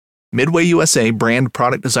Midway USA brand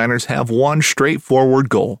product designers have one straightforward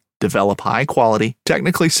goal: develop high-quality,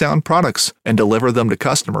 technically sound products and deliver them to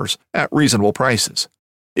customers at reasonable prices.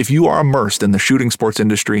 If you are immersed in the shooting sports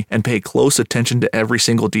industry and pay close attention to every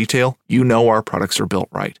single detail, you know our products are built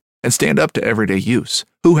right and stand up to everyday use.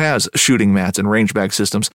 Who has shooting mats and range bag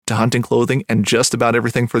systems to hunting clothing and just about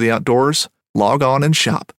everything for the outdoors? Log on and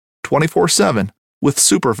shop 24/7 with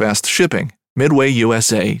super fast shipping.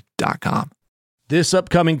 MidwayUSA.com. This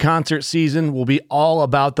upcoming concert season will be all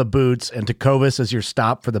about the boots, and Tecovas is your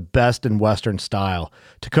stop for the best in Western style.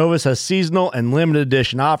 Tecovas has seasonal and limited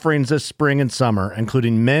edition offerings this spring and summer,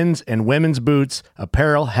 including men's and women's boots,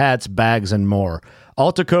 apparel, hats, bags, and more.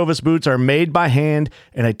 All Tecovas boots are made by hand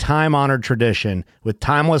in a time-honored tradition with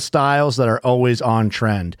timeless styles that are always on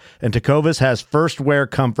trend. And Tecovas has first wear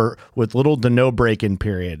comfort with little to no break-in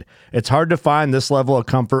period. It's hard to find this level of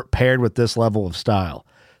comfort paired with this level of style.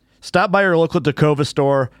 Stop by your local Tecovas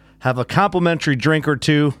store, have a complimentary drink or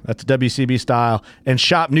two, that's WCB style, and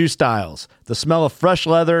shop new styles. The smell of fresh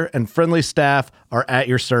leather and friendly staff are at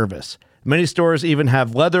your service. Many stores even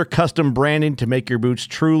have leather custom branding to make your boots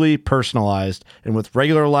truly personalized. And with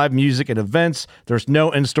regular live music and events, there's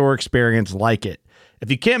no in-store experience like it.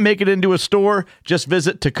 If you can't make it into a store, just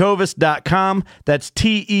visit tecovas.com. That's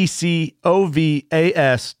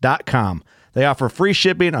TECOVAS.com. They offer free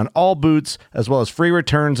shipping on all boots, as well as free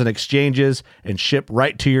returns and exchanges, and ship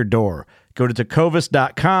right to your door. Go to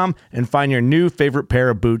tecovas.com and find your new favorite pair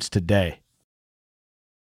of boots today.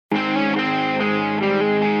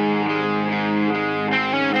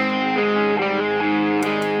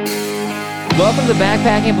 Welcome to the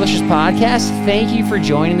Backpacking Blisters podcast. Thank you for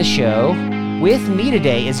joining the show. With me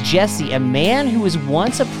today is Jesse, a man who was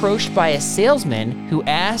once approached by a salesman who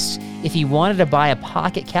asked if he wanted to buy a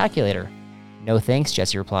pocket calculator. No thanks,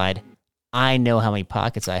 Jesse replied. I know how many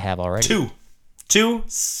pockets I have already. Two,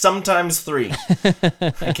 sometimes three.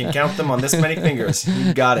 I can count them on this many fingers.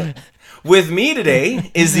 You got it. With me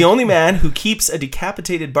today is the only man who keeps a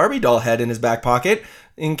decapitated Barbie doll head in his back pocket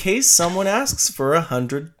in case someone asks for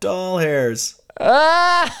 100 doll hairs.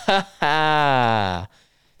 My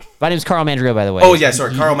name's Carl Mandrioli, by the way. Oh, yeah,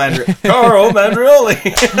 sorry, Carl Mandrioli. Carl Mandrioli.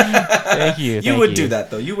 Thank you. You would do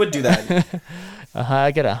that, though. You would do that.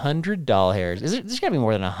 I got 100 doll hairs. There's got to be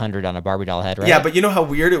more than 100 on a Barbie doll head, right? Yeah, but you know how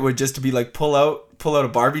weird it would just to be like pull out a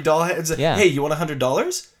Barbie doll head and say, hey, you want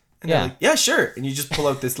 $100? And they're like, yeah, sure. And you just pull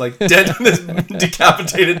out this like this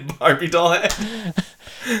decapitated Barbie doll head.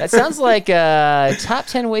 That sounds like top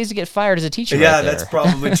 10 ways to get fired as a teacher. Yeah, right there. That's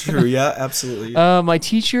probably true. Yeah, absolutely. My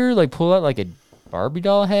teacher like pulled out like a Barbie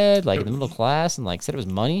doll head like in the middle of class and like said it was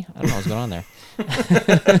money. I don't know what's going on there.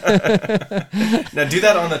 Now do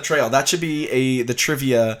that on the trail. That should be the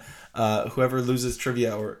trivia. Whoever loses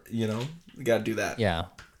trivia, or you got to do that. Yeah,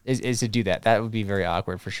 is to do that. That would be very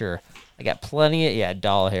awkward for sure. I got plenty of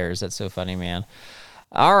doll hairs. That's so funny, man.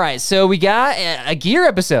 All right, so we got a gear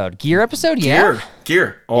episode. Yeah.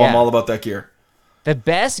 Gear. Oh, yeah. I'm all about that gear. The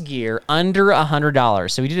best gear under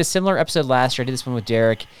 $100. So we did a similar episode last year. I did this one with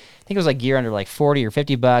Derek. I think it was like gear under like $40 or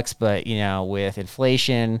 $50, but with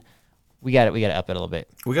inflation, we got to up it a little bit.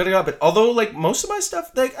 We got to up it. Although like most of my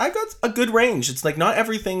stuff, like I got a good range. It's like not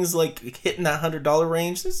everything's like hitting that $100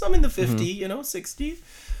 range. There's some in the 50, 60.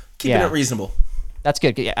 Keeping it reasonable. That's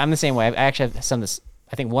good. Yeah, I'm the same way. I actually have some of this.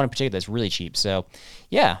 I think one in particular that's really cheap. So,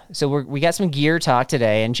 yeah. So we got some gear talk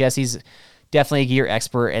today, and Jesse's definitely a gear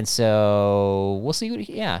expert, and so we'll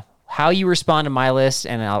see. How you respond to my list,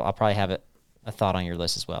 and I'll probably have a thought on your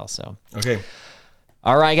list as well. So okay.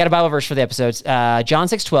 All right, I got a Bible verse for the episodes. John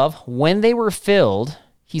 6:12. When they were filled,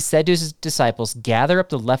 he said to his disciples, "Gather up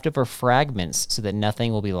the leftover fragments, so that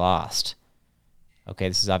nothing will be lost." Okay,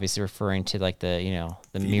 this is obviously referring to like the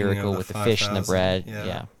miracle with the fish and the bread.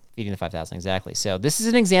 Yeah, feeding the 5,000, exactly. So this is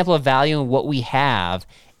an example of valuing what we have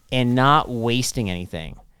and not wasting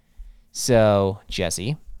anything. So,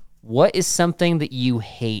 Jesse, what is something that you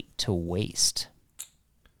hate to waste?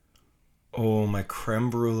 Oh, my creme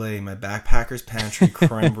brulee, my backpacker's pantry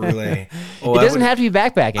creme brulee. Oh, it doesn't have to be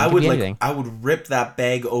backpacking. I would rip that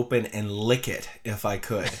bag open and lick it if I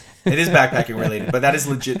could. It is backpacking related, but that is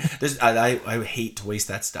legit. I hate to waste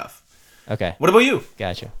that stuff. Okay. What about you?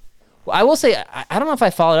 Gotcha. Well, I will say, I don't know if I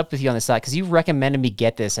followed up with you on this side, because you recommended me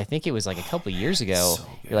get this. I think it was like a couple of years ago. So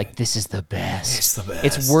you're like, this is the best. It's the best.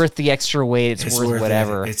 It's worth the extra weight. It's worth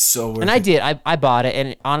whatever. It's so worth it. And I did. I bought it,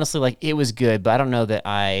 and honestly, like, it was good, but I don't know that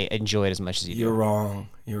I enjoy it as much as you do. You're wrong.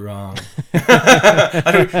 You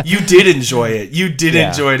did enjoy it. You did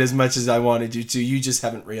enjoy it as much as I wanted you to. You just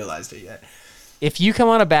haven't realized it yet. If you come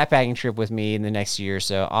on a backpacking trip with me in the next year or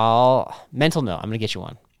so, mental note, I'm going to get you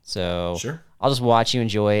one. So sure. I'll just watch you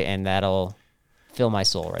enjoy it, and that'll fill my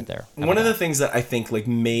soul right there. One of the things that I think like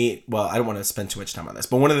I don't want to spend too much time on this,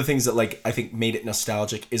 but one of the things that like I think made it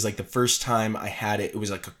nostalgic is like the first time I had it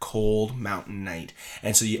was like a cold mountain night.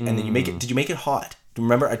 And so and then you make it, did you make it hot?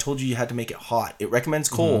 Remember I told you had to make it hot. It recommends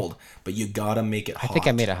cold, but you gotta make it hot. I think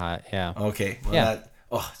I made it hot, yeah. Okay. Well, Yeah.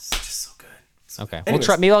 it's just so good. So Okay. good. We'll Anyways,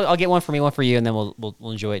 try. Maybe I'll get one for me, one for you, and then we'll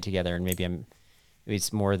enjoy it together. And maybe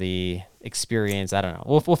it's more the experience. I don't know.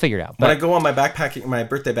 We'll figure it out. when I But go on my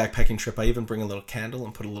birthday backpacking trip, I even bring a little candle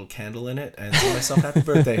and put a little candle in it and tell myself happy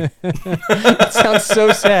birthday. it sounds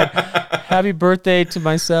so sad. Happy birthday to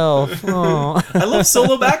myself. Oh. I love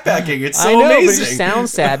solo backpacking. It's so I know, amazing. but it just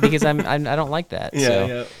sounds sad because I don't like that. yeah, so.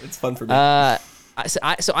 yeah, it's fun for me.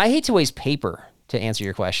 So I hate to waste paper. To answer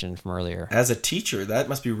your question from earlier. As a teacher, that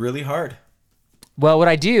must be really hard. Well, what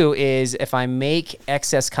I do is if I make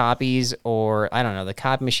excess copies, or I don't know, the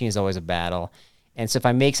copy machine is always a battle. And so if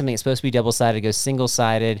I make something that's supposed to be double-sided, it goes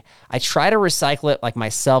single-sided. I try to recycle it like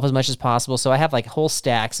myself as much as possible. So I have like whole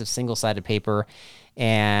stacks of single-sided paper.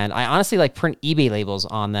 And I honestly like print eBay labels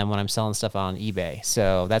on them when I'm selling stuff on eBay.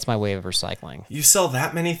 So that's my way of recycling. You sell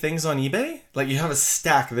that many things on eBay? Like you have a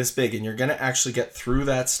stack this big and you're going to actually get through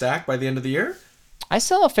that stack by the end of the year? I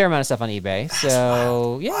sell a fair amount of stuff on eBay.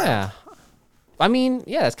 So yeah. I mean,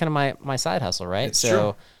 yeah, that's kind of my side hustle, right? It's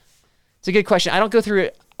true. It's a good question. I don't go through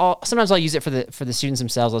it all. Sometimes I'll use it for the students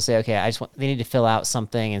themselves. I'll say, okay, they need to fill out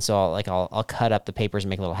something, and so I'll cut up the papers and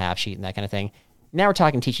make a little half sheet and that kind of thing. Now we're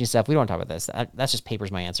talking teaching stuff. We don't want to talk about this. That's just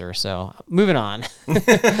papers my answer. So moving on.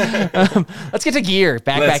 Let's get to gear,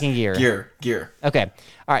 backpacking gear. Gear. Okay.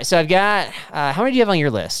 All right. So I've got, how many do you have on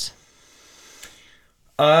your list?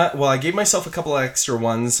 Well, I gave myself a couple of extra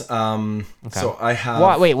ones. So I have...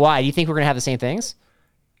 Why? Do you think we're going to have the same things?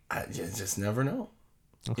 You just never know.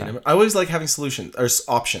 Okay. I always like having solutions or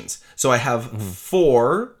options. So I have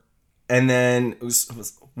 4, and then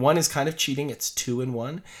one is kind of cheating. It's 2 in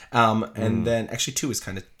 1. And then actually 2 is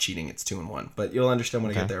kind of cheating. It's 2 in 1. But you'll understand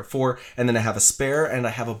when I get there. 4, and then I have a spare, and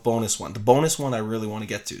I have a bonus one. The bonus one I really want to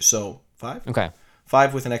get to. So 5. Okay.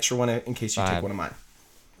 5 with an extra one in case you 5. take one of mine.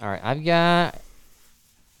 All right. I've got,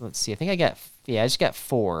 let's see. I just got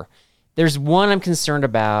 4. There's one I'm concerned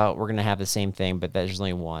about. We're going to have the same thing, but there's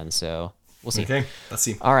only one. So we'll see. Okay, let's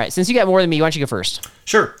see. All right. Since you got more than me, why don't you go first?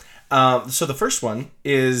 Sure. So the first one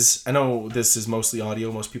is, I know this is mostly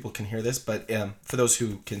audio. Most people can hear this, but for those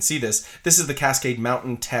who can see this is the Cascade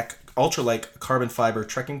Mountain Tech ultralight carbon fiber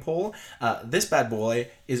trekking pole. This bad boy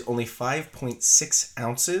is only 5.6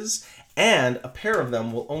 ounces, and a pair of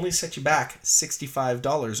them will only set you back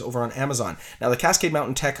 $65 over on Amazon. Now, the Cascade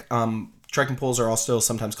Mountain Tech trekking poles are also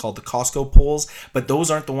sometimes called the Costco poles, but those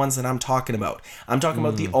aren't the ones that I'm talking about. I'm talking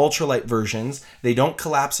about the ultralight versions. They don't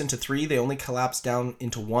collapse into 3. They only collapse down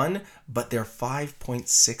into 1, but they're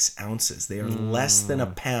 5.6 ounces. They are less than a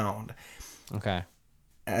pound. Okay.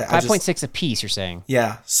 5.6 a piece, you're saying?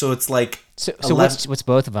 Yeah, so it's like... So what's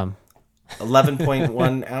both of them?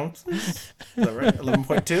 11.1 ounces? Is that right?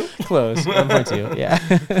 11.2? Close. 11.2, yeah.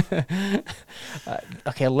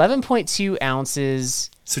 Okay, 11.2 ounces,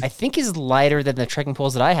 So- I think is lighter than the trekking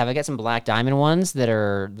poles that I have. I got some Black Diamond ones that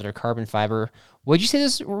are carbon fiber. What'd you say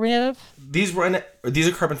this were made out of? These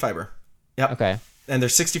are carbon fiber. Yep. Okay. And they're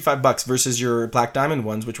 $65 versus your Black Diamond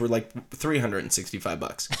ones, which were like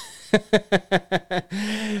 $365.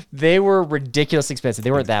 They were ridiculously expensive.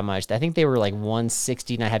 They weren't that much. I think they were like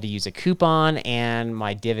 $160, and I had to use a coupon and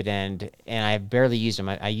my dividend, and I barely used them.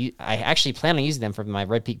 I actually plan on using them for my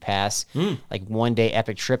Red Peak Pass, like one-day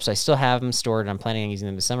epic trip. So I still have them stored, and I'm planning on using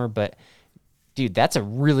them this summer. But dude, that's a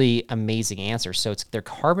really amazing answer. So they're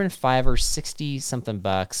carbon fiber, 60-something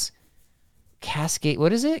bucks. Cascade,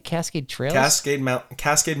 what is it? Cascade Trails? Cascade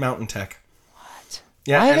Mountain Tech. What?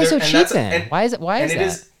 Yeah, Why are and they so they're- and cheap that's- then? and- Why is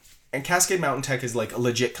that? And Cascade Mountain Tech is like a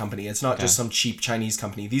legit company. It's not just some cheap Chinese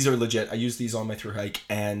company. These are legit. I use these on my through hike,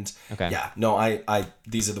 and I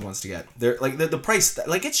these are the ones to get. They're like the price.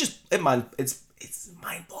 Like it's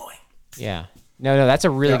mind blowing. Yeah. No, that's a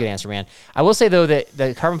really good answer, man. I will say though that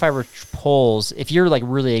the carbon fiber poles, if you're like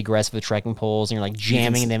really aggressive with trekking poles and you're like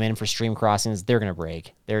jamming them in for stream crossings, they're gonna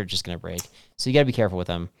break. They're just gonna break. So you got to be careful with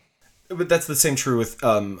them. But that's the same true with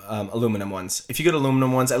aluminum ones. If you get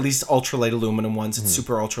aluminum ones, at least ultralight aluminum ones, it's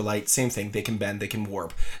super ultralight. Same thing. They can bend, they can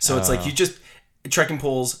warp. So it's like you just trekking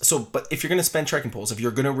poles. So, but if you're going to spend trekking poles, if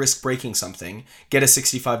you're going to risk breaking something, get a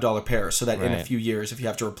 $65 pair so that in a few years, if you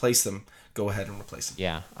have to replace them, go ahead and replace them.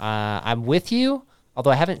 Yeah. I'm with you.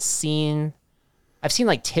 Although I've seen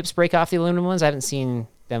like tips break off the aluminum ones. I haven't seen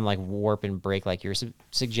them like warp and break like you're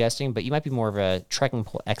suggesting, but you might be more of a trekking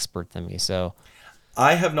pole expert than me. So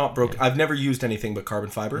I have not I've never used anything but carbon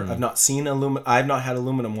fiber. I've not seen I've not had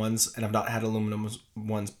aluminum ones, and I've not had aluminum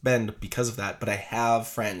ones bend because of that. But I have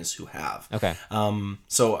friends who have. Okay.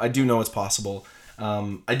 So I do know it's possible.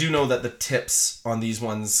 I do know that the tips on these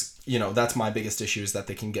ones, that's my biggest issue, is that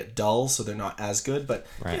they can get dull, so they're not as good. But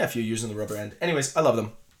yeah, if you're using the rubber end, anyways, I love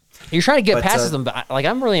them. You're trying to get past them, but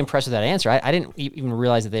I'm really impressed with that answer. I didn't even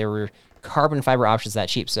realize that they were carbon fiber options that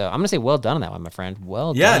cheap. So I'm gonna say well done on that one, my friend.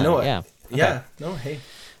 Well done. Okay. Yeah. No. Hey.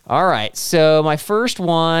 All right. So my first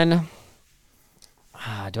one.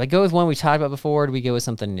 Do I go with one we talked about before? Or do we go with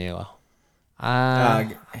something new?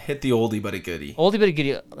 Hit the oldie but a goodie. Oldie but a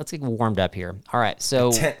goodie. Let's get warmed up here. All right.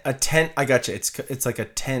 So a tent. I got you. It's like a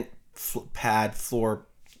tent pad floor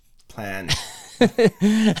plan.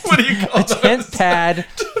 What do you call those? Tent pad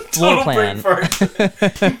floor plan.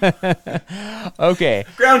 Okay.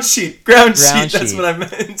 Ground sheet. That's what I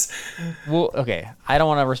meant. Well, okay. I don't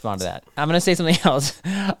want to respond to that. I'm going to say something else.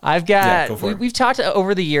 I've got. Go for it. We've talked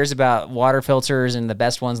over the years about water filters and the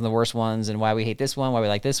best ones and the worst ones, and why we hate this one, why we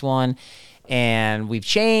like this one. And we've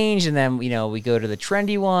changed, and then we go to the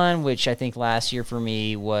trendy one, which I think last year for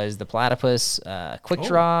me was the Platypus Quick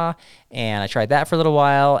Draw, and I tried that for a little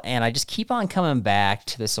while, and I just keep on coming back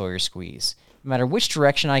to the Sawyer Squeeze. No matter which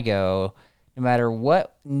direction I go, no matter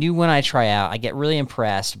what new one I try out, I get really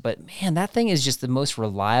impressed. But man, that thing is just the most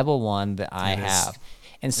reliable one that I have.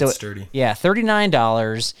 And so, it's sturdy. Yeah,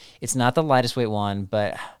 $39. It's not the lightest weight one,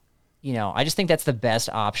 but I just think that's the best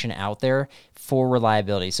option out there for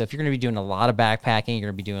reliability. So if you're going to be doing a lot of backpacking,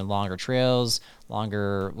 you're going to be doing longer trails,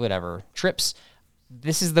 longer whatever trips,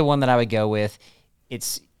 this is the one that I would go with.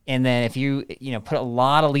 And then if you put a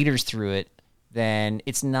lot of liters through it, then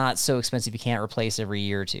it's not so expensive. You can't replace every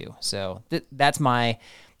year or two. So this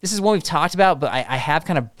is one we've talked about, but I have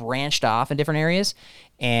kind of branched off in different areas,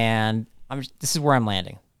 and this is where I'm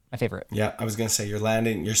landing. My favorite. Yeah, I was going to say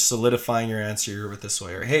you're solidifying your answer with the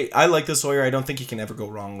Sawyer. Hey, I like the Sawyer. I don't think you can ever go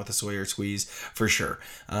wrong with the Sawyer Squeeze for sure.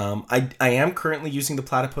 I am currently using the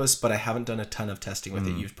Platypus, but I haven't done a ton of testing with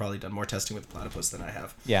it. You've probably done more testing with the Platypus than I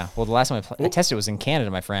have. Yeah, well, the last time I tested was in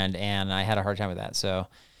Canada, my friend, and I had a hard time with that, so...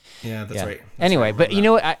 Yeah, that's right. Anyway, but you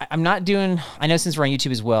know what? I'm not doing... I know since we're on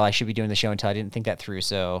YouTube as well, I should be doing the show and tell. I didn't think that through,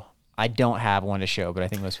 so... I don't have one to show, but I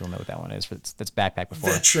think most people know what that one is. That's backpack before.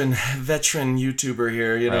 Veteran YouTuber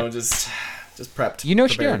here, just prepped. You know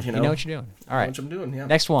what you're doing. You know what you're doing. All right. I know what I'm doing, yeah.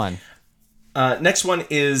 Next one. Next one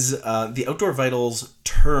is the Outdoor Vitals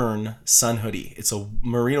Turn Sun Hoodie. It's a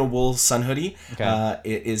merino wool sun hoodie. Okay.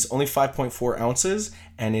 It is only 5.4 ounces,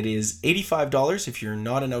 and it is $85 if you're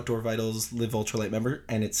not an Outdoor Vitals Live Ultralight member,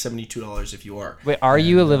 and it's $72 if you are. Wait, are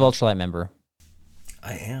you a Live Ultralight member?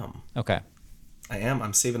 I am. Okay. I am.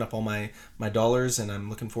 I'm saving up all my dollars, and I'm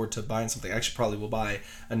looking forward to buying something. I actually probably will buy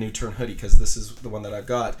a new Turn hoodie because this is the one that I've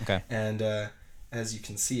got. Okay. And as you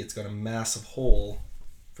can see, it's got a massive hole.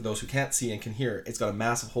 For those who can't see and can hear, it's got a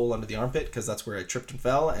massive hole under the armpit because that's where I tripped and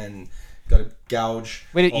fell and got a gouge.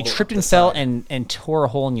 Wait, you tripped and fell and tore a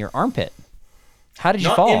hole in your armpit? How did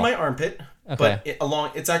you fall? Not in my armpit. Okay.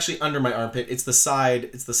 But it's actually under my armpit. It's the side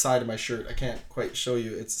of my shirt. I can't quite show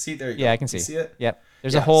you. See, there you go. Yeah, I can see. You see it? Yep.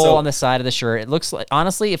 There's a hole on the side of the shirt. It looks like,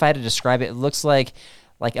 honestly, if I had to describe it, it looks like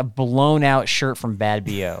a blown out shirt from Bad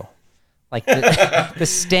B.O. Like the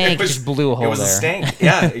stank just blew a hole there. It was a stank.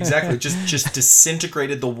 Yeah, exactly. Just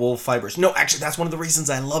disintegrated the wool fibers. No, actually, that's one of the reasons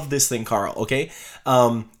I love this thing, Carl, okay?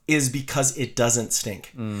 Is because it doesn't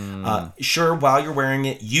stink. Sure, while you're wearing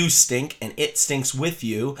it, you stink and it stinks with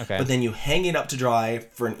you. Okay. But then you hang it up to dry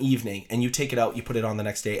for an evening and you take it out, you put it on the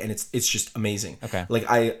next day, and it's just amazing. Okay. Like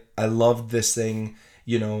I love this thing,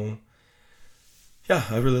 Yeah,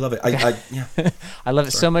 I really love it. I love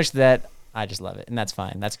it so much that I just love it, and that's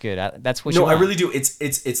fine. That's good. That's what you want. I really do.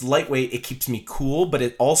 It's lightweight. It keeps me cool, but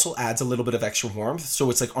it also adds a little bit of extra warmth. So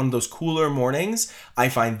it's like on those cooler mornings, I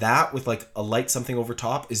find that with like a light something over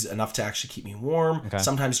top is enough to actually keep me warm. Okay.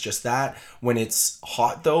 Sometimes just that. When it's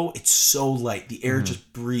hot though, it's so light. The air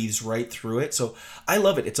just breathes right through it. So I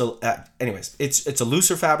love it. It's a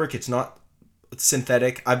looser fabric. It's not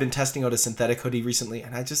synthetic. I've been testing out a synthetic hoodie recently,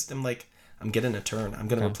 and I just am like, I'm getting a Turn. I'm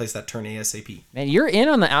going to replace that Turn ASAP. Man, you're in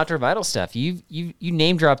on the Outdoor Vital stuff. You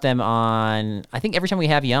name drop them on, I think, every time we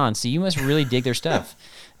have you on, so you must really dig their stuff.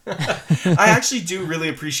 I actually do really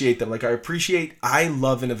appreciate them. Like I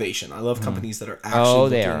love innovation. I love companies that are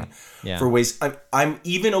actually looking for ways. I'm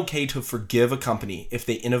even okay to forgive a company if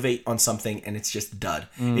they innovate on something and it's just dud.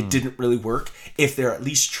 It didn't really work. If they're at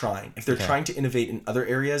least trying. If they're trying to innovate in other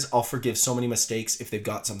areas, I'll forgive so many mistakes if they've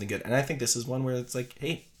got something good. And I think this is one where it's like,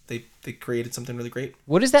 hey, they created something really great.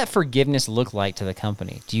 What does that forgiveness look like to the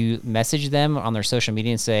company? Do you message them on their social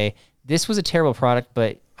media and say, this was a terrible product,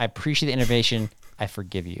 but I appreciate the innovation. I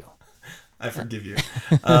forgive you. I forgive you.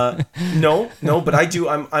 No, but I do.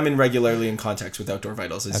 I'm in regularly in contact with Outdoor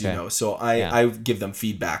Vitals, as you know. So I give them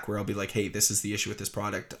feedback where I'll be like, hey, this is the issue with this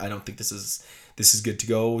product. I don't think this is good to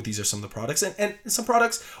go. These are some of the products. And some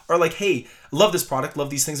products are like, hey, love this product, love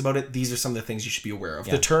these things about it. These are some of the things you should be aware of.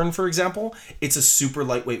 Yeah. The Tern, for example, it's a super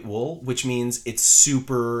lightweight wool, which means it's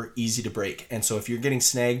super easy to break. And so if you're getting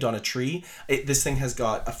snagged on a tree, this thing has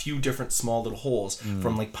got a few different small little holes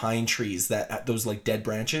from like pine trees that those like dead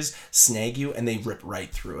branches snag you and they rip right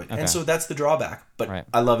through it. Okay. And so that's the drawback. But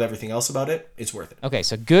I love everything else about it. It's worth it. Okay,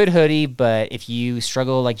 so good hoodie, but if you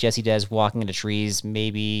struggle like Jesse does walking into trees,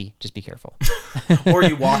 maybe just be careful. Or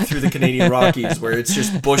you walk through the Canadian Rockies where it's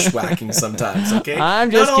just bushwhacking sometimes, okay?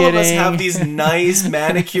 I'm just Not kidding. All of us have these nice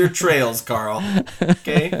manicured trails, Carl,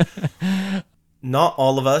 okay? Not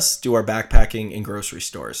all of us do our backpacking in grocery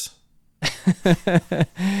stores.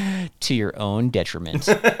 To your own detriment.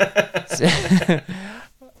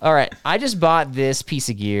 All right, I just bought this piece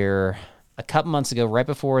of gear a couple months ago, right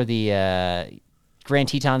before the Grand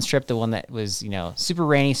Tetons trip, the one that was, super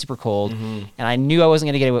rainy, super cold, and I knew I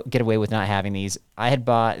wasn't going to get away with not having these. I had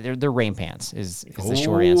bought they're rain pants is the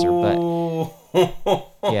short answer,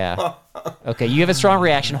 but yeah. Okay, you have a strong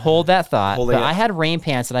reaction. Hold that thought. I had rain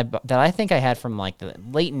pants that I think I had from like the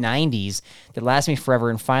late 90s that lasted me forever,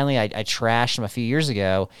 and finally I trashed them a few years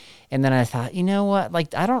ago, and then I thought, you know what?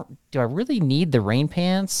 Like, do I really need the rain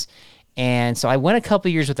pants? And so I went a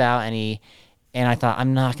couple years without any. And I thought,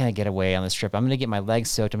 I'm not going to get away on this trip. I'm going to get my legs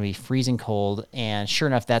soaked. I'm going to be freezing cold. And sure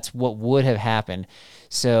enough, that's what would have happened.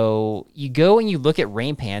 So you go and you look at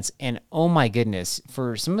rain pants, and oh my goodness,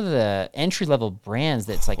 for some of the entry-level brands,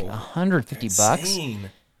 that's like $150.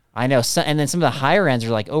 I know. And then some of the higher ends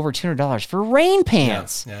are like over $200 for rain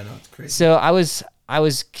pants. Yeah, I know. It's crazy. So I was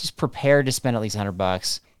just prepared to spend at least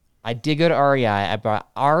 $100. I did go to REI. I bought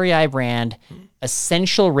REI brand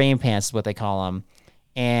essential rain pants is what they call them.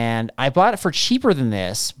 And I bought it for cheaper than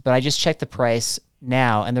this, but I just checked the price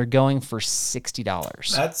now, and they're going for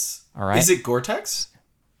 $60. That's all right. Is it Gore-Tex?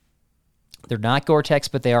 They're not Gore-Tex,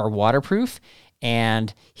 but they are waterproof.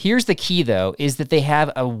 And here's the key, though, is that they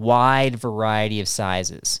have a wide variety of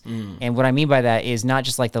sizes. And what I mean by that is not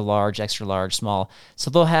just like the large, extra large, small.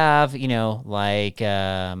 So they'll have, like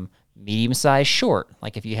medium size short,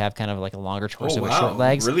 like if you have kind of like a longer torso with short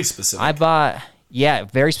legs. Really specific. Yeah,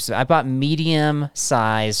 very specific. I bought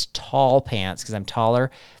medium-sized tall pants because I'm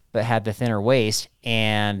taller, but had the thinner waist,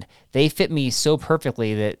 and they fit me so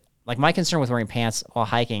perfectly that, like, my concern with wearing pants while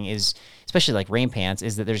hiking is, especially like rain pants,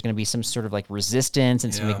 is that there's going to be some sort of like resistance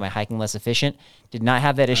and it's going to make my hiking less efficient. Did not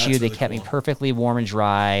have that issue. They kept me perfectly warm and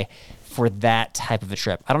dry for that type of a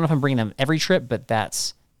trip. I don't know if I'm bringing them every trip, but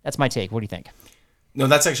that's my take. What do you think? No,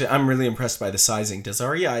 I'm really impressed by the sizing. Does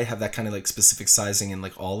REI have that kind of like specific sizing in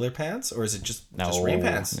like all their pants, or is it just rain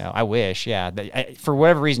pants? No, I wish, yeah. But for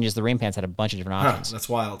whatever reason, just the rain pants had a bunch of different options. That's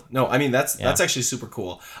wild. No, I mean, that's actually super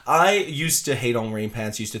cool. I used to hate on rain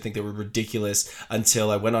pants, used to think they were ridiculous until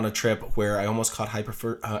I went on a trip where I almost caught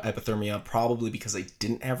hypothermia, probably because I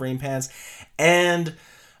didn't have rain pants. And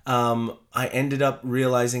I ended up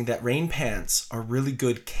realizing that rain pants are really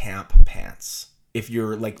good camp pants. If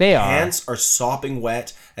your pants are sopping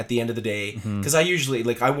wet at the end of the day, because I usually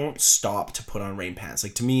I won't stop to put on rain pants.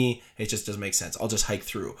 Like, to me, it just doesn't make sense. I'll just hike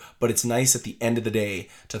through. But it's nice at the end of the day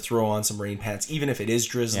to throw on some rain pants, even if it is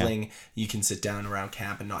drizzling. You can sit down around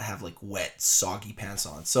camp and not have like wet, soggy pants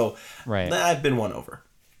on. So I've been won over.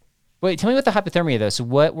 Wait, tell me about the hypothermia though. So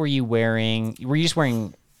what were you wearing? Were you just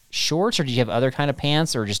wearing shorts, or did you have other kind of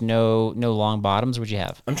pants, or just no long bottoms? What'd you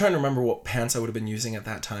have? I'm trying to remember what pants I would have been using at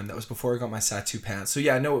that time. That was before I got my Satu pants. So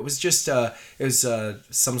yeah, no, it was just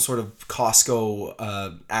some sort of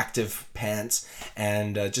Costco active pants,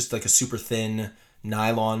 and just like a super thin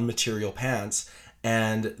nylon material pants.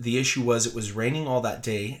 And the issue was it was raining all that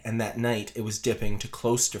day, and that night it was dipping to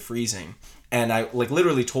close to freezing. And I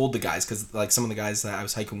literally told the guys, because some of the guys that I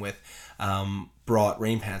was hiking with brought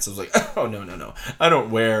rain pants. I was like, oh, no. I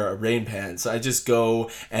don't wear rain pants. I just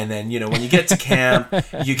go, and then, when you get to camp,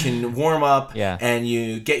 you can warm up and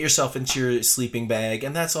you get yourself into your sleeping bag,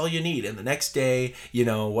 and that's all you need. And the next day,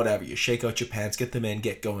 whatever, you shake out your pants, get them in,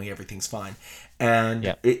 get going, everything's fine.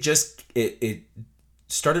 And it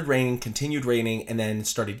started raining, continued raining, and then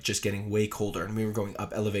started just getting way colder, and we were going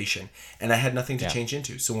up elevation, and I had nothing to change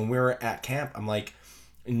into. So when we were at camp, I'm like,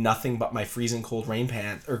 nothing but my freezing cold rain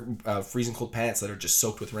pants, or freezing cold pants that are just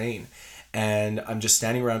soaked with rain, and I'm just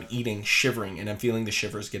standing around eating, shivering, and I'm feeling the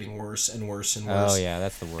shivers getting worse and worse and worse. Oh yeah,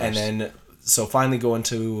 that's the worst. And then so finally go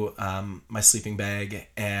into my sleeping bag,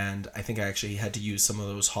 and I think I actually had to use some of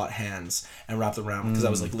those hot hands and wrap them around because I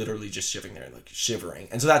was like literally just shivering there, like shivering.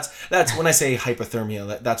 And so that's when I say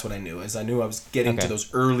hypothermia, that's what I knew. Is I knew I was getting to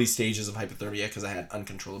those early stages of hypothermia because I had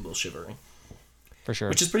uncontrollable shivering. For sure.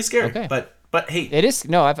 Which is pretty scary. Okay. But hey, it is.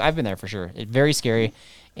 No, I've been there for sure. It's very scary.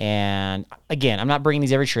 And again, I'm not bringing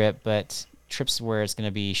these every trip, but trips where it's going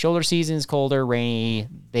to be shoulder seasons, colder, rainy,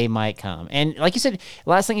 they might come. And like you said,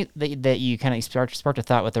 last thing that you kind of sparked a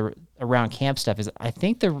thought with the around camp stuff is I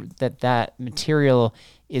think that material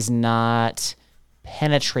is not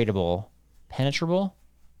penetrable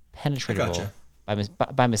Gotcha.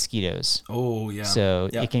 by mosquitoes. Oh yeah. So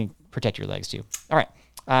yeah. it can protect your legs too. All right.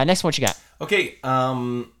 Next one, what you got? Okay.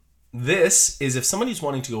 This is if somebody's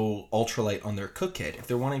wanting to go ultralight on their cook kit, if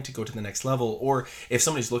they're wanting to go to the next level, or if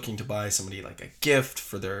somebody's looking to buy somebody like a gift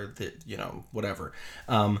for their whatever,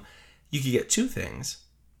 you could get two things,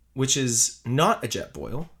 which is not a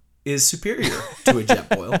Jetboil, is superior to a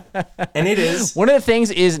Jetboil, and it is one of the things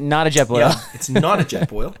is not a Jetboil. Yeah, it's not a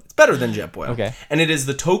Jetboil. It's better than Jetboil. Okay. And it is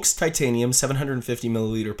the Toaks Titanium 750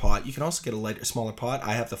 milliliter pot. You can also get a lighter, smaller pot.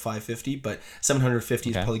 I have the 550, but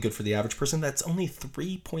 750 is probably good for the average person. That's only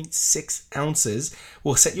 3.6 ounces.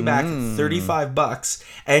 Will set you back $35,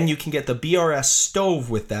 and you can get the BRS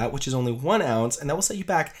stove with that, which is only 1 ounce, and that will set you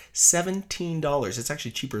back $17. It's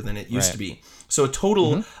actually cheaper than it used to be. So a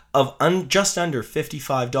total of just under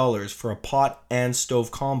 $55 for a pot and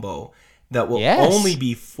stove combo that will only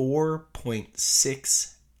be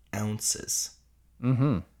 4.6 ounces.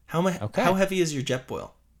 Mm-hmm. How heavy is your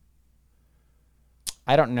Jetboil?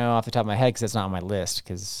 I don't know off the top of my head because it's not on my list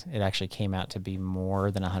because it actually came out to be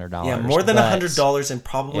more than $100. Yeah, more than $100 and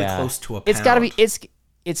probably close to a pound. It's got to be.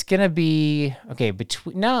 It's gonna be okay. It's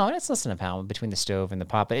less than a pound between the stove and the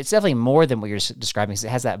pot, but it's definitely more than what you're describing because it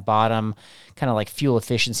has that bottom kind of like fuel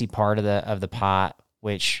efficiency part of the pot,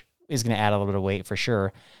 which is gonna add a little bit of weight for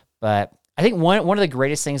sure. But I think one of the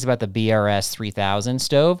greatest things about the BRS 3000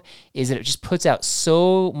 stove is that it just puts out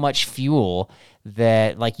so much fuel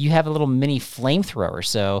that like you have a little mini flamethrower.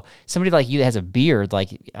 So somebody like you that has a beard,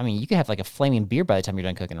 you could have like a flaming beard by the time you're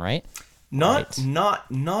done cooking, right? Not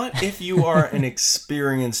if you are an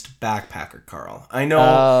experienced backpacker, Carl. I know.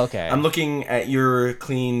 Oh, okay. I'm looking at your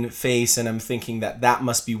clean face and I'm thinking that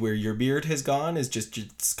must be where your beard has gone. Is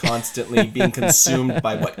just constantly being consumed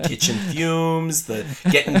by what kitchen fumes, the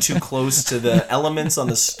getting too close to the elements on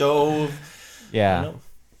the stove. Yeah.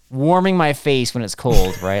 Warming my face when it's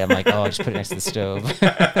cold, right? I'm like, I just put it next to the stove.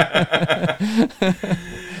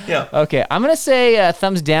 Yeah. Okay, I'm gonna say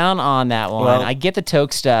thumbs down on that one. Well, I get the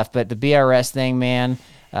Toke stuff, but the BRS thing, man,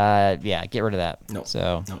 get rid of that. No.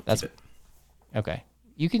 So that's keep it. Okay.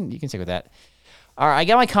 You can stick with that. All right, I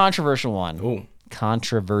got my controversial one. Ooh.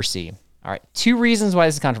 Controversy. All right, 2 reasons why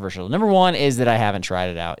this is controversial. Number 1 is that I haven't tried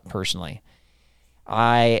it out personally.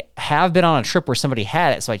 I have been on a trip where somebody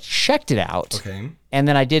had it, so I checked it out. Okay. And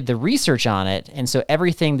then I did the research on it, and so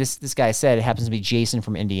everything this guy said, it happens to be Jason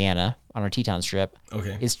from Indiana on our Teton trip.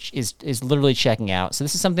 Okay. Is literally checking out. So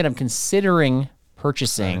this is something I'm considering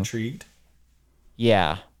purchasing. I'm intrigued.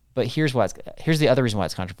 Yeah, but here's the other reason why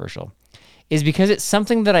it's controversial, is because it's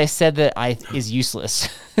something that I said that is useless.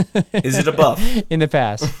 Is it a buff? In the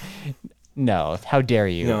past? No. How dare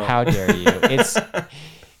you? No. How dare you?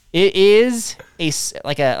 It is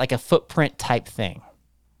like a footprint type thing.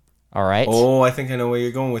 All right. Oh, I think I know where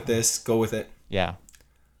you're going with this. Go with it. Yeah.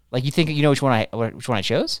 Like you think you know which one I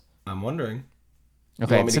chose? I'm wondering.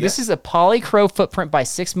 Okay. So this is a Polycro footprint by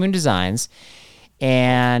Six Moon Designs,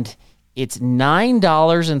 and it's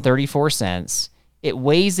 $9.34. It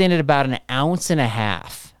weighs in at about 1.5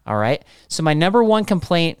 ounces. All right. So my number 1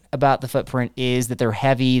 complaint about the footprint is that they're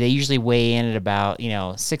heavy. They usually weigh in at about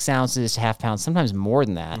 6 ounces to half pound, sometimes more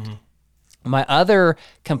than that. Mm-hmm. My other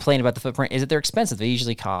complaint about the footprint is that they're expensive. They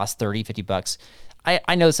usually cost $30-$50.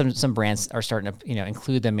 I know some brands are starting to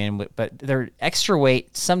include them in, but they're extra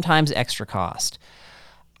weight, sometimes extra cost.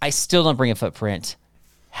 I still don't bring a footprint.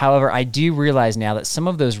 However, I do realize now that some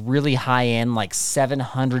of those really high-end, like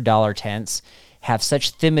 $700 tents have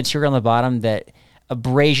such thin material on the bottom that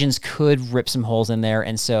abrasions could rip some holes in there.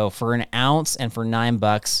 And so for 1 ounce and for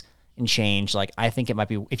 $9 and change, I think it might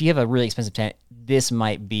be, if you have a really expensive tent, this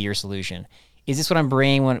might be your solution. Is this what I'm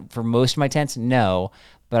bringing for most of my tents? No,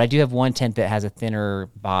 but I do have one tent that has a thinner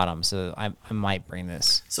bottom, so I might bring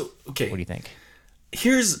this. So, okay. What do you think?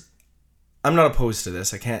 I'm not opposed to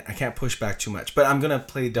this. I can't push back too much, but I'm going to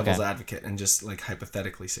play devil's advocate and just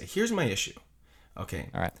hypothetically say, here's my issue. Okay.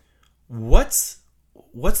 All right. What's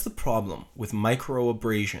the problem with micro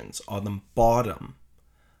abrasions on the bottom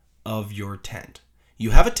of your tent? You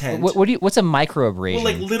have a tent. What's a microabrasion? Well,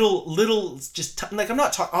 like little, just like I'm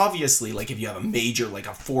not talking. Obviously, like if you have a major, like a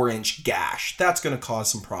 4-inch gash, that's going to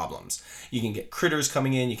cause some problems. You can get critters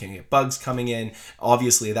coming in. You can get bugs coming in.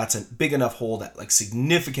 Obviously, that's a big enough hole that like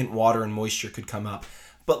significant water and moisture could come up.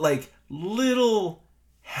 But like little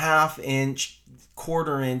 1/2-inch,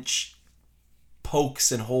 1/4-inch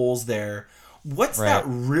pokes and holes there. What's Right.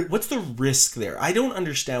 what's the risk there? I don't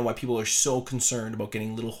understand why people are so concerned about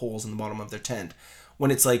getting little holes in the bottom of their tent.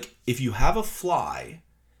 When it's like, if you have a fly,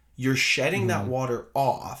 you're shedding that water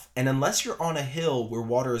off, and unless you're on a hill where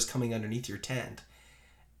water is coming underneath your tent,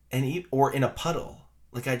 or in a puddle,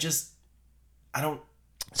 like I don't.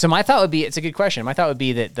 So my thought would be, it's a good question. My thought would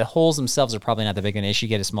be that the holes themselves are probably not that big an issue. You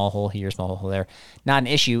get a small hole here, small hole there, not an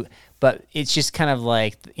issue. But it's just kind of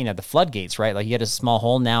like, the floodgates, right? Like you get a small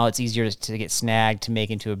hole, now it's easier to get snagged to make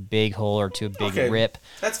into a big hole or to a big rip.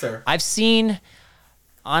 That's fair. I've seen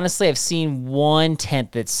one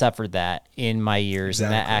tent that suffered that in my years,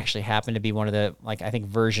 and that actually happened to be one of the, like, I think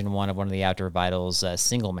version 1 of one of the Outdoor Vitals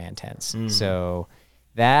single man tents. So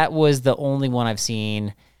that was the only one I've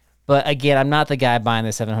seen. But again, I'm not the guy buying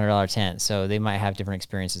the $700 tent, so they might have different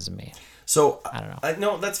experiences than me. So I don't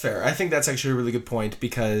know. No, that's fair. I think that's actually a really good point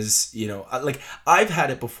because, like I've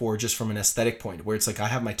had it before just from an aesthetic point where it's like I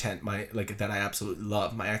have my tent, that I absolutely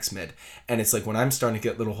love, my X-Mid, and it's like when I'm starting to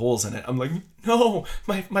get little holes in it, I'm like, no,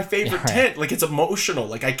 my favorite tent. Like it's emotional.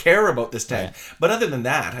 Like I care about this tent. Right. But other than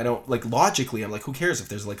that, I don't, like, logically, I'm like, who cares if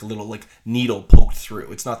there's like a little like needle poked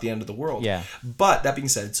through? It's not the end of the world. Yeah. But that being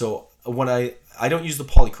said, so when I don't use the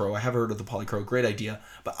Polycro. I have heard of the Polycro. Great idea.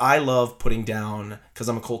 But I love putting down, because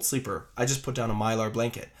I'm a cold sleeper, I just put down a Mylar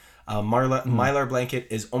blanket. Mylar blanket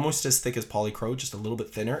is almost as thick as Polycro, just a little bit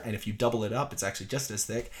thinner. And if you double it up, it's actually just as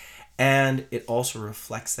thick. And it also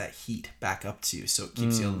reflects that heat back up to you. So it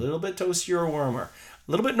keeps you a little bit toastier or warmer.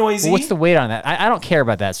 A little bit noisy. Well, what's the weight on that? I don't care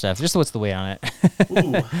about that stuff. Just what's the weight on it?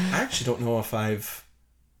 Ooh, I actually don't know if I've...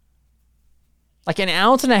 Like 1.5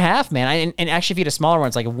 ounces, man. And actually, if you get a smaller one,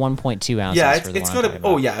 it's like a 1.2 ounces. Yeah, it's got to.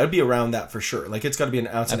 Oh yeah, it'd be around that for sure. Like it's got to be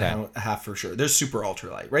 1.5 ounces for sure. There's super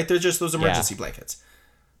ultralight, right? They're just those emergency blankets.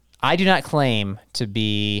 I do not claim to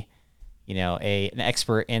be, an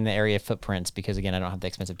expert in the area of footprints because again, I don't have the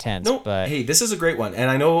expensive tents. No, but hey, this is a great one, and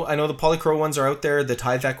I know the Polycro ones are out there. The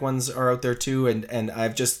Tyvek ones are out there too, and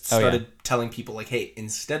I've just started telling people like, hey,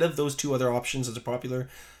 instead of those two other options that are popular,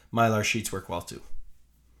 Mylar sheets work well too.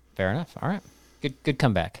 Fair enough. All right. Good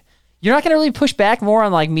comeback. You're not going to really push back more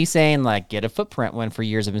on like me saying like get a footprint when for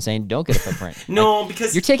years I've been saying don't get a footprint. No, like,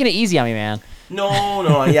 because you're taking it easy on me, man.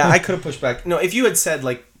 No, yeah, I could have pushed back. No, if you had said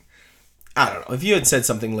like, I don't know, if you had said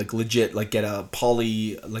something like legit, like get a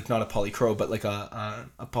poly, like not a Polycro, but like a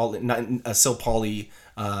poly, not a Sil Poly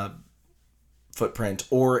footprint,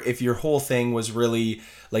 or if your whole thing was really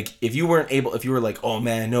like, if you were like, oh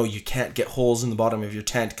man, no, you can't get holes in the bottom of your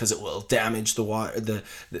tent because it will damage the water.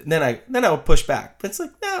 Then I would push back. But it's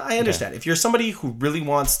like, no, I understand. If you're somebody who really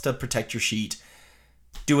wants to protect your sheet,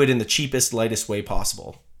 do it in the cheapest, lightest way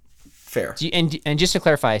possible. Fair. And just to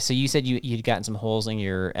clarify, so you said you'd gotten some holes in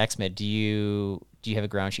your X-Mid. Do you have a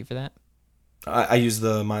ground sheet for that? I use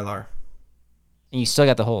the Mylar. And you still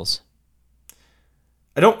got the holes?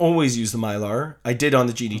 I don't always use the Mylar. I did on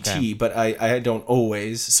the GDT, but I don't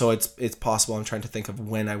always. So it's possible. I'm trying to think of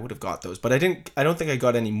when I would have got those, but I don't think I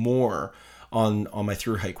got any more on my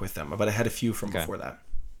through hike with them. But I had a few from before that.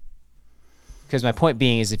 Because my point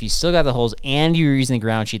being is, if you still got the holes and you're using the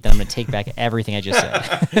ground sheet, then I'm going to take back everything I just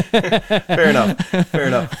said. Fair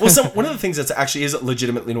enough. Well, one of the things that's actually is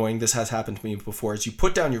legitimately annoying, this has happened to me before, is you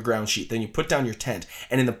put down your ground sheet, then you put down your tent,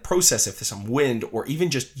 and in the process, if there's some wind or even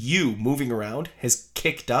just you moving around has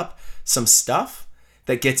kicked up some stuff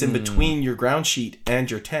that gets in between your ground sheet and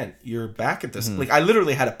your tent, you're back at this. Like I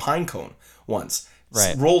literally had a pine cone once.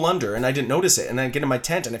 Right. Roll under and I didn't notice it, and I get in my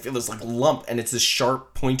tent and I feel this like lump and it's this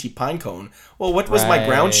sharp pointy pine cone. Well, what was my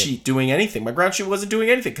ground sheet doing anything? My ground sheet wasn't doing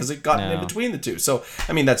anything because it got in between the two. So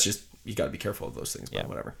I mean, that's just, you got to be careful of those things, but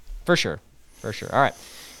whatever. For sure. All right,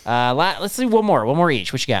 let's do one more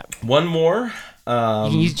each. What you got? One more.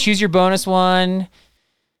 You can choose your bonus one.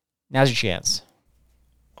 Now's your chance.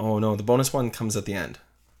 Oh no, the bonus one comes at the end.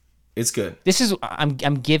 It's good.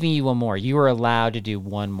 I'm giving you one more. You are allowed to do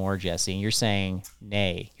one more, Jesse. And you're saying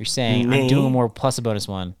nay. You're saying nay. I'm doing one more plus a bonus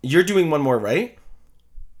one. You're doing one more, right?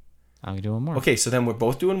 I'm doing one more. Okay, so then we're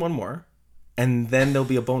both doing one more, and then there'll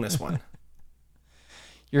be a bonus one.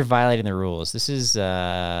 You're violating the rules. This is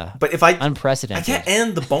but if I unprecedented. I can't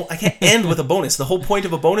end with a bonus. The whole point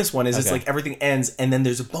of a bonus one is it's like everything ends and then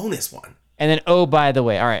there's a bonus one. And then by the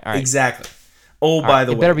way, all right. Exactly. Oh, by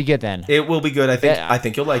the It way, better be good then. it will be good. I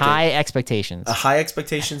think you'll like it. High expectations. High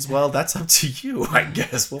expectations. Well, that's up to you, I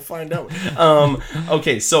guess. We'll find out.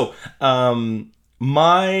 Okay, so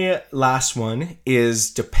my last one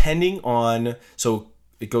is depending on. So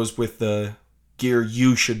it goes with the gear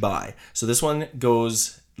you should buy. So this one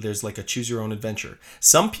goes. There's like a choose your own adventure.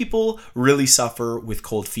 Some people really suffer with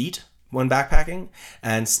cold feet when backpacking,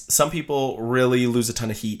 and some people really lose a ton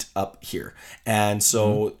of heat up here. And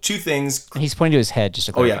so two things. He's pointing to his head just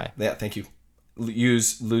to clarify. Yeah, thank you.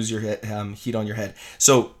 Lose your heat on your head.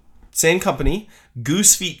 So same company,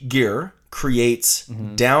 Goose Feet Gear creates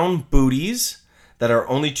down booties that are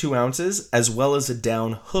only 2 ounces, as well as a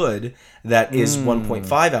down hood that is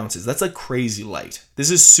 1.5 ounces. That's like crazy light.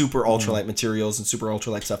 This is super ultralight materials and super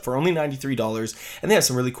ultralight stuff for only $93. And they have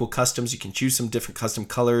some really cool customs. You can choose some different custom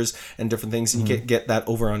colors and different things. And you get that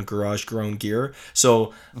over on Garage Grown Gear.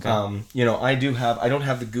 So, I don't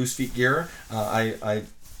have the Goose Feet Gear. I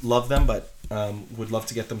love them, but would love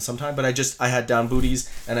to get them sometime. But I had down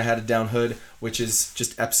booties and I had a down hood, which is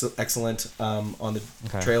just excellent on the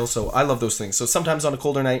trail. So I love those things. So sometimes on a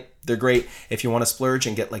colder night, they're great. If you want to splurge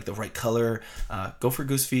and get like the right color, go for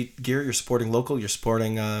Goose Feet Gear. You're supporting local. You're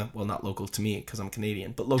supporting, well, not local to me because I'm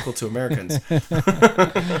Canadian, but local to Americans.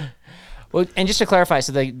 Well, and just to clarify,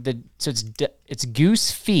 so it's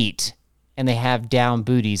Goose Feet, and they have down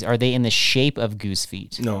booties. Are they in the shape of goose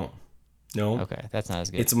feet? No. Okay, that's not as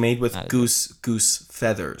good. It's made with goose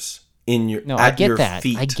feathers in your No, at I get your that.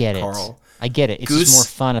 feet, I get Carl. it. I get it. It's just more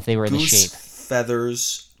fun if they were in the Goose shape.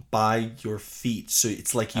 feathers by your feet, so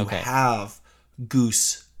it's like you have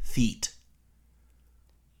goose feet.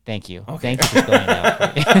 Thank you. Okay. Thank you for spelling it out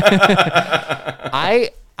for me.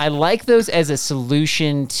 I like those as a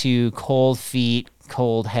solution to cold feet,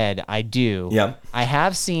 cold head. I do. Yeah. I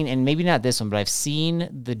have seen, and maybe not this one, but I've seen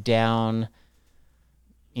the down,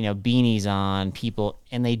 beanies on people,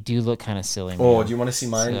 and they do look kind of silly. Oh, man. do you want to see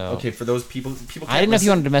mine? So- Okay, for those people I didn't know if you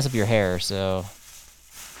wanted to mess up your hair, so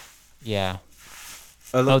yeah.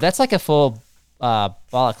 look, That's like a full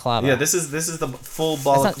balaclava. yeah, this is the full That's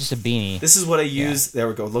ball. not just a beanie. This is what I use. There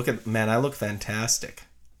we go. Look at I look fantastic.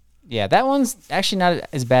 Yeah, that one's actually not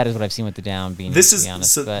as bad as what I've seen with the down beanie. This to is be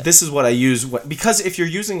honest, so. but This is what I use because if you're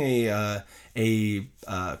using a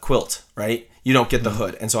quilt, right? You don't get the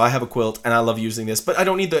hood, and so I have a quilt, and I love using this, but I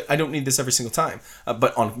don't need this every single time.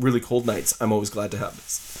 But on really cold nights, I'm always glad to have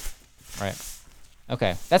this. right.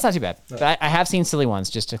 Okay, that's not too bad. But I have seen silly ones,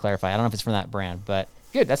 just to clarify. I don't know if it's from that brand, but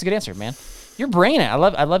good. That's a good answer, man. You're bringing it. I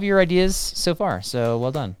love your ideas so far. So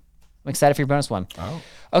well done. I'm excited for your bonus one. Oh.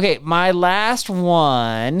 Okay, my last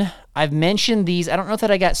one. I've mentioned these. I don't know that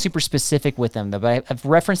I got super specific with them though, but I've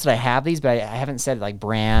referenced that I have these, but I haven't said like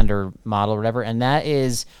brand or model or whatever. And that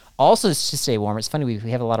is also to stay warm. It's funny we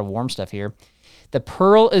have a lot of warm stuff here. The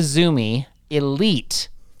Pearl Izumi Elite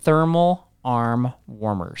Thermal Arm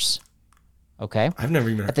Warmers. Okay. I've never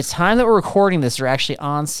even. At the time that we're recording this, they're actually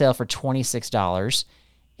on sale for $26,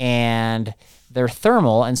 and they're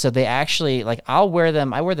thermal, and so they actually I'll wear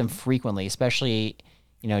them. I wear them frequently, especially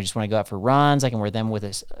just when I go out for runs. I can wear them with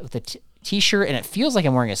a t-shirt, and it feels like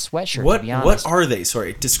I'm wearing a sweatshirt. What to be honest. are they?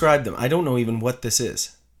 Sorry, describe them. I don't know even what this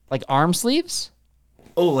is. Like arm sleeves?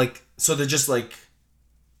 Oh, so they're just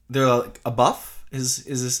they're like a buff. Is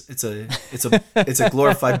this? It's a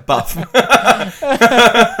glorified buff.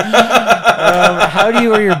 How do you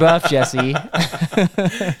wear your buff, Jesse?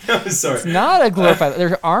 Sorry. It's not a glorified.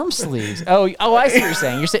 They're arm sleeves. Oh, I see what you're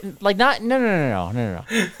saying. You're saying not. No.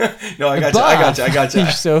 No, I got you.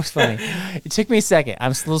 You're so funny. It took me a second.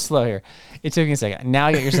 I'm a little slow here. It took me a second. Now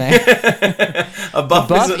I get what you're saying. A buff,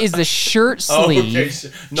 the buff is the shirt sleeve. Okay.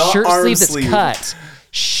 Not shirt arm sleeve that's sleeve. cut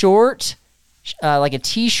short, like a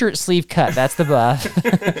t-shirt sleeve cut. That's the buff.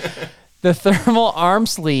 The thermal arm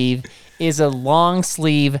sleeve is a long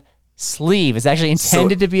sleeve. It's actually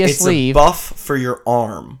intended to be a sleeve. It's a buff for your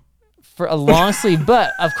arm. For a long sleeve,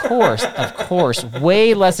 but of course,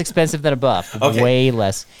 way less expensive than a buff. Okay. Way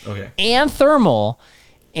less. Okay. And thermal.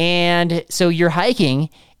 And so you're hiking,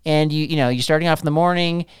 and you're starting off in the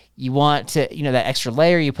morning. You want to, that extra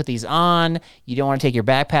layer. You put these on. You don't want to take your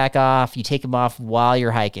backpack off. You take them off while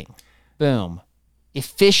you're hiking. Boom.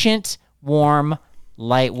 Efficient, warm,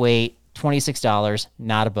 lightweight. $26,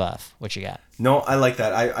 not a buff. What you got? No, I like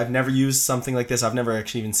that. I've never used something like this. I've never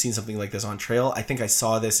actually even seen something like this on trail. I think I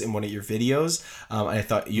saw this in one of your videos. And I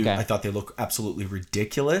thought they look absolutely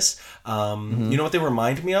ridiculous. You know what they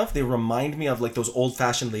remind me of? They remind me of like those old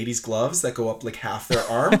fashioned ladies' gloves that go up like half their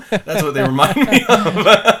arm. That's what they remind me of.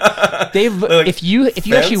 Like, if you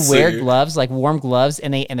actually wear gloves, like warm gloves,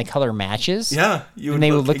 and the color matches, yeah,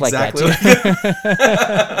 they would look exactly like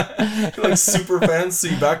that too. Like super fancy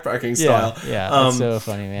backpacking style. Yeah, that's so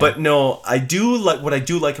funny, man. But no, I do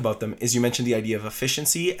like about them is you mentioned the idea of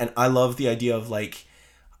efficiency, and I love the idea of like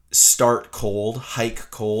start cold,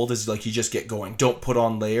 hike cold, is like you just get going. Don't put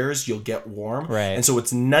on layers, you'll get warm. Right. And so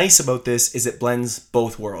what's nice about this is it blends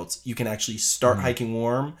both worlds. You can actually start hiking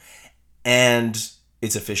warm and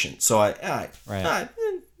it's efficient. So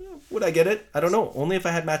would I get it? I don't know. Only if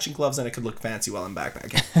I had matching gloves and I could look fancy while I'm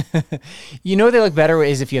backpacking. You know, they look better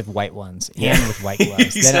is if you have white ones and with white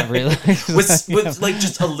gloves. Exactly. Then it really with like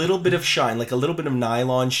just a little bit of shine, like a little bit of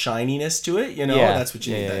nylon shininess to it. You know, that's what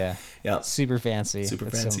you need. Yeah. Super fancy. Super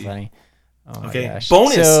That's fancy. so funny. Oh my Okay. gosh.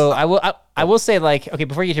 Bonus. So I will say, like, okay,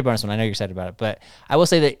 before you get to your bonus one, I know you're excited about it, but I will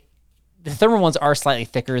say that the thermal ones are slightly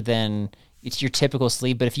thicker than it's your typical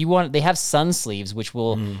sleeve, but if you want, they have sun sleeves, which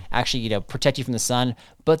will actually, protect you from the sun,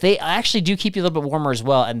 but they actually do keep you a little bit warmer as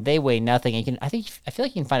well, and they weigh nothing. And I feel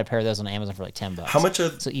like you can find a pair of those on Amazon for like $10. How much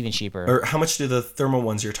so even cheaper. Or how much do the thermal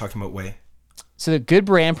ones you're talking about weigh? So the good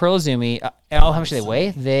brand Pearl Izumi, how much do they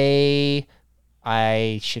weigh?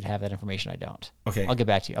 I should have that information. I don't. Okay. I'll get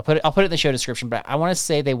back to you. I'll put it in the show description, but I want to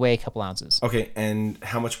say they weigh a couple ounces. Okay, and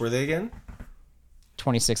how much were they again?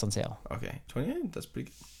 26 on sale. Okay, 28. That's pretty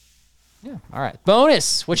good. Yeah. All right.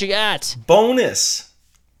 Bonus. What you got? Bonus.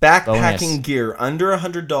 Backpacking gear under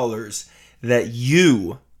 $100 that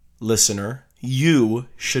you, listener, you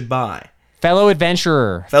should buy. Fellow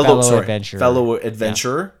adventurer. Fellow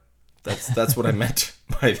adventurer. Yeah. That's what I meant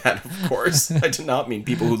by that, of course. I did not mean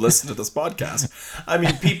people who listen to this podcast. I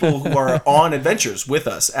mean people who are on adventures with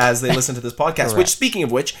us as they listen to this podcast. Correct. Which, speaking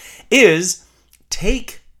of which, is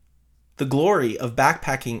take the glory of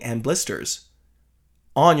backpacking and blisters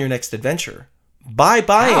on your next adventure by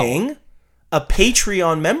buying a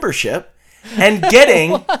Patreon membership and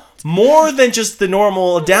getting more than just the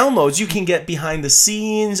normal downloads. You can get behind the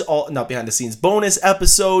scenes, bonus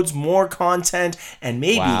episodes, more content, and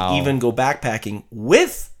maybe even go backpacking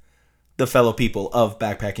with the fellow people of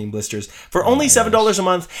Backpacking Blisters for only $7 a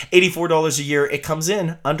month, $84 a year. It comes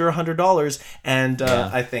in under $100, and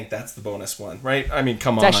I think that's the bonus one, right? I mean,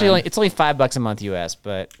 come on. It's only $5 a month US,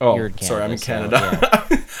 but you're in Canada. Sorry, I'm in Canada.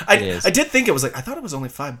 So, I did think it was I thought it was only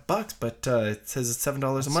 $5, but it says it's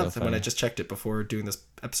 $7 a month, and when I just checked it before doing this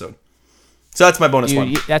episode. So that's my bonus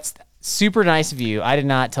one. That's super nice of you. I did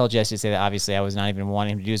not tell Jesse to say that. Obviously, I was not even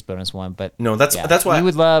wanting him to do his bonus one, but no, that's why we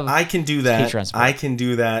would love. I can do that. I can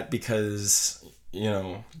do that because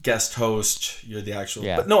guest host. You're the actual.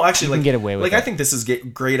 Yeah. But no, actually, you can get away with it. I think this is a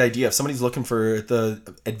great idea. If somebody's looking for the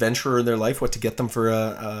adventurer in their life, what to get them for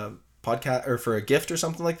a podcast or for a gift or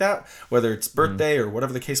something like that, whether it's birthday or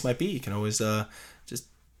whatever the case might be, you can always just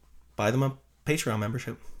buy them a Patreon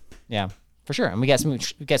membership. Yeah. For sure. And we got some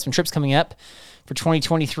trips coming up for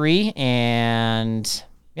 2023, and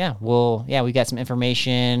we got some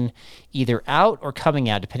information either out or coming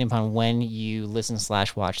out depending upon when you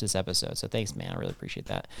listen/watch this episode. So thanks, man. I really appreciate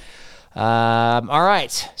that. All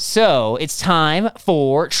right. So it's time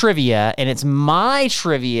for trivia, and it's my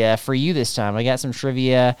trivia for you this time. I got some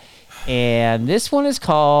trivia, and this one is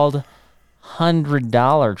called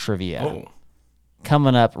 $100 trivia. Oh.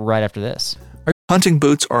 Coming up right after this. Hunting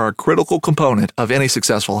boots are a critical component of any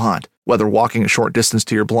successful hunt. Whether walking a short distance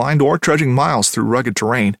to your blind or trudging miles through rugged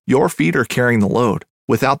terrain, your feet are carrying the load.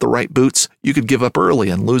 Without the right boots, you could give up early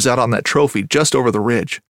and lose out on that trophy just over the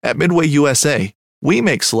ridge. At Midway USA, we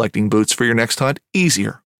make selecting boots for your next hunt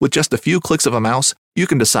easier. With just a few clicks of a mouse, you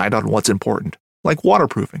can decide on what's important, like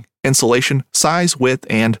waterproofing, insulation, size, width,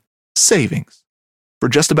 and savings. For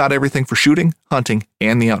just about everything for shooting, hunting,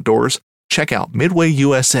 and the outdoors, check out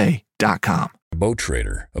MidwayUSA.com. Boat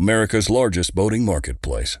Trader, America's largest boating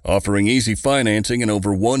marketplace, offering easy financing and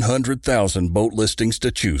over 100,000 boat listings to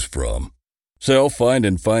choose from. Sell, find,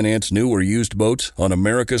 and finance new or used boats on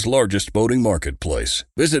America's largest boating marketplace.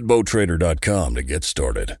 Visit BoatTrader.com to get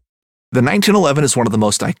started. The 1911 is one of the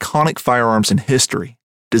most iconic firearms in history.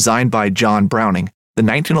 Designed by John Browning, the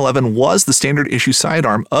 1911 was the standard issue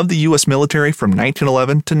sidearm of the U.S. military from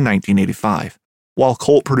 1911 to 1985. While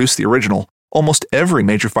Colt produced the original, almost every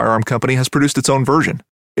major firearm company has produced its own version.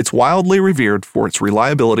 It's wildly revered for its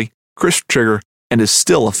reliability, crisp trigger, and is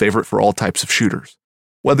still a favorite for all types of shooters.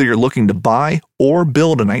 Whether you're looking to buy or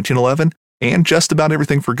build a 1911 and just about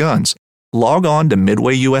everything for guns, log on to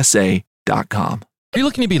MidwayUSA.com Are you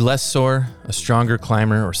looking to be less sore, a stronger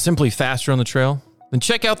climber, or simply faster on the trail? Then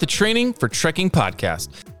check out the Training for Trekking podcast.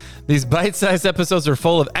 These bite-sized episodes are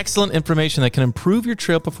full of excellent information that can improve your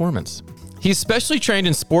trail performance. He's specially trained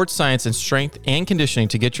in sports science and strength and conditioning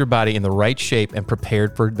to get your body in the right shape and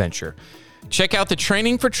prepared for adventure. Check out the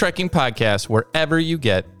Training for Trekking podcast wherever you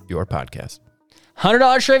get your podcast.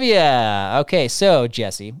 $100 trivia. Okay, so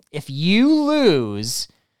Jesse, if you lose,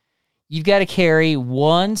 you've got to carry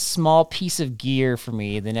one small piece of gear for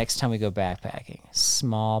me the next time we go backpacking.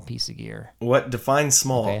 Small piece of gear. What defines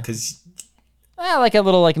small? Okay. Because Like a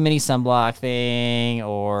little mini sunblock thing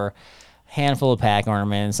or handful of pack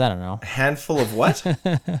ornaments. I don't know. a handful of what?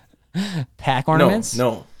 Pack ornaments?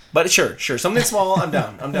 No. But sure. Something small, I'm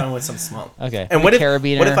down. I'm down with something small. Okay. And what if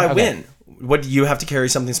Carabiner? I Okay. win? What, do you have to carry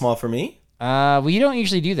something small for me? Well, you don't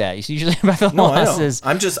usually do that. You usually by the No, I know. losses.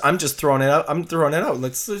 I'm just throwing it out. I'm throwing it out.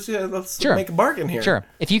 Let's Sure. make a bargain here. Sure.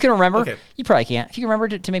 If you can remember, Okay. you probably can't. If you can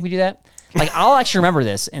remember to make me do that, I'll actually remember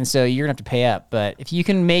this, and so you're gonna have to pay up. But if you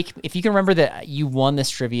can remember that you won this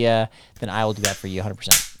trivia, then I will do that for you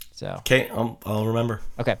 100%. So Okay, I'll remember.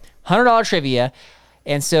 okay, $100 trivia,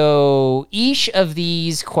 and so each of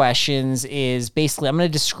these questions is basically I'm gonna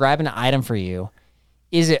describe an item for you.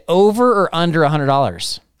 Is it over or under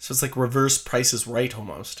 $100? So it's like reverse Price is Right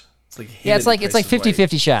almost. It's like Yeah, it's hidden like Price is Right.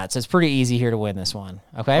 50-50 shots. It's pretty easy here to win this one.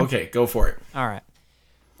 Okay. Okay, go for it. All right.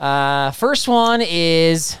 First one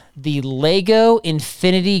is the Lego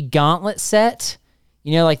Infinity Gauntlet set.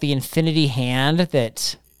 You know, like the Infinity hand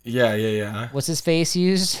that Yeah. what's his face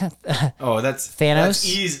used? Oh, that's Thanos?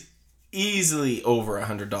 That's easily over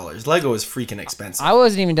 $100. Lego is freaking expensive. I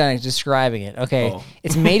wasn't even done describing it. Okay. Oh.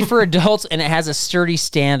 It's made for adults and it has a sturdy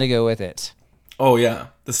stand to go with it. Oh yeah,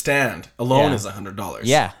 the stand alone Yeah. is $100.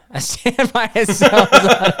 Yeah. A stand by itself is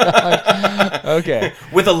 $100. Okay.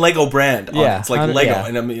 with a Lego brand on Yeah, it. It's like 100 Lego, yeah.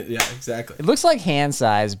 and I mean, yeah, exactly. It looks like hand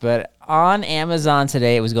size, but on Amazon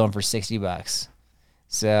today it was going for $60.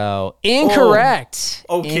 So incorrect.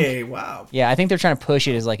 Okay, wow. Yeah, I think they're trying to push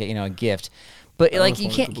it as like a gift. But you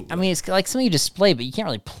can't I mean it's like something you display, but you can't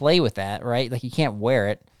really play with that, right? Like you can't wear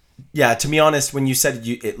it. Yeah, to be honest, when you said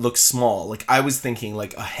it looks small, like I was thinking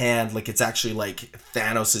like a hand, like it's actually like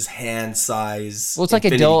Thanos' hand size. Well, it's like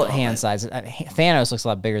Infinity adult Gauntlet. hand size. Thanos looks a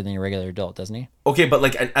lot bigger than your regular adult, doesn't he? Okay, but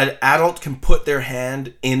like an adult can put their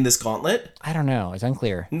hand in this gauntlet. I don't know. It's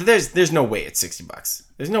unclear. There's no way it's $60.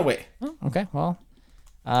 There's no way. Oh, okay, well,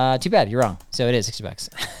 too bad. You're wrong. So it is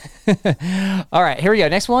 $60. All right, here we go.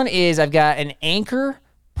 Next one is I've got an Anker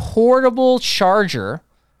portable charger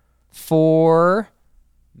for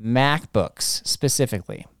MacBooks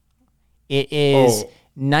specifically. It is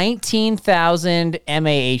 19,000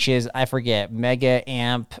 MAHs. I forget mega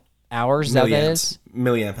amp hours. Is that what that is?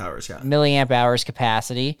 Milliamp hours, yeah. Milliamp hours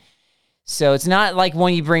capacity. So it's not like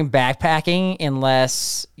one you bring backpacking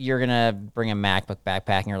unless you're gonna bring a MacBook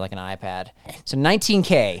backpacking or like an iPad. So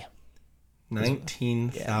 19K.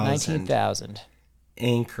 19,000. 19,000.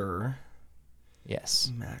 Anchor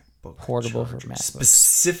Yes. MacBook Portable charger. for MacBooks.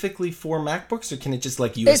 Specifically for MacBooks, or can it just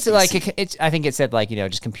like USB? It's like I think it said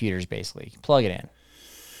just computers basically. Plug it in.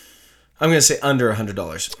 I'm gonna say under $100.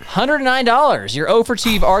 $109. You're 0 for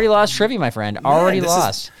 2. You've already lost trivia, my friend. Already this is-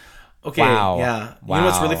 lost. Okay, Wow. yeah. You know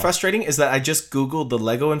what's really Wow. frustrating is that I just Googled the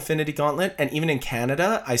Lego Infinity Gauntlet, and even in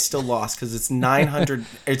Canada, I still lost because it's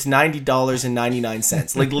it's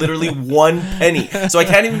 $90.99. Like literally 1 penny. So I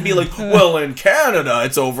can't even be like, well, in Canada,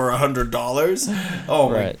 it's over $100. Oh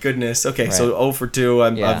my Right. goodness. Okay, so 0 for 2,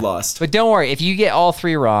 Yeah. I've lost. But don't worry. If you get all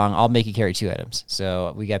 3 wrong, I'll make you carry 2 items.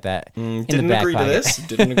 So we got that in the Didn't back agree to pocket. this.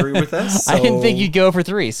 Didn't agree with this. I didn't think so- you'd go for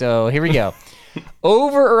 3. So here we go.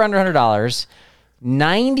 Over or under $100,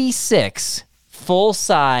 96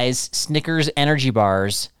 full-size Snickers energy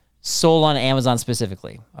bars sold on Amazon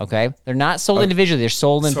specifically, okay? They're not sold individually. They're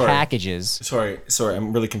sold in Sorry. packages. Sorry,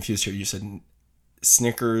 I'm really confused here. You said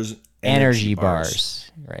Snickers Energy bars.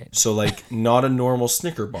 Right. So like not a normal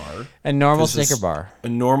Snicker bar. A normal This is- Snicker bar. A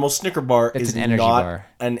normal Snicker bar It's is an energy not bar.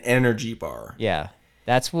 an energy bar. Yeah.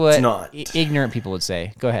 That's what not. Ignorant people would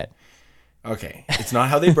say. Go ahead. Okay, it's not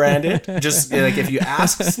how they brand it. Just like if you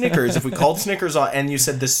ask Snickers, if we called Snickers on and you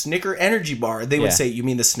said the Snicker Energy Bar, they would Yeah. say, "You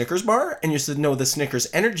mean the Snickers bar?" And you said, "No, the Snickers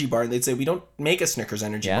Energy Bar." And they'd say, "We don't make a Snickers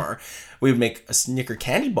Energy Yeah. Bar. We would make a Snicker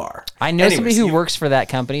Candy Bar." I know somebody Anyways, who you- works for that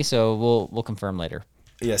company, so we'll confirm later.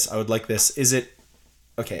 Yes, I would like this. Is it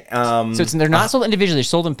okay? So they're not sold individually. They're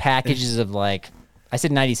sold in packages of like I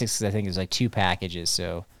said 96 because I think it was like 2 packages,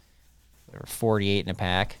 so there were 48 in a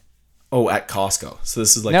pack. Oh, at Costco. So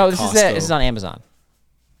this is like No, a this Costco, is it. This is on Amazon.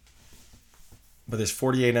 but there's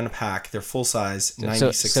 48 in a pack. They're full size.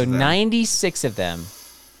 96 So of them. 96 of them.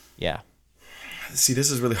 Yeah. See,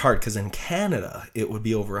 this is really hard because in Canada it would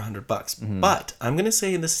be over $100, but I'm gonna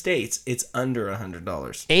say in the States it's under $100.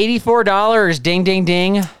 $84. Ding, ding,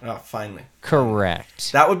 ding. Oh, finally.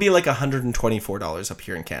 Correct. That would be like $124 up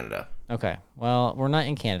here in Canada. Okay. Well, we're not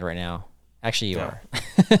in Canada right now. Actually, you are.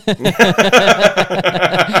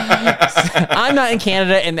 I'm not in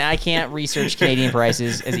Canada, and I can't research Canadian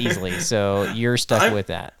prices as easily. So you're stuck with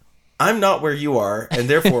that. I'm not where you are, and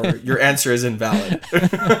therefore your answer is invalid.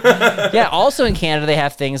 Yeah. Also in Canada, they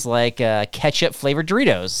have things like ketchup flavored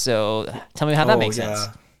Doritos. So tell me how that makes sense.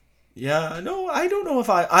 Yeah, no, I don't know if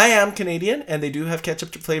I am Canadian, and they do have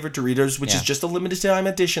ketchup flavored Doritos, which is just a limited time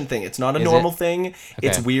edition thing. It's not a normal thing. Okay.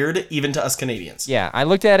 It's weird, even to us Canadians. Yeah, I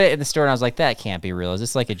looked at it in the store and I was like, that can't be real. Is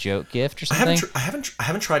this like a joke gift or something? I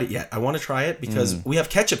haven't tried it yet. I want to try it because we have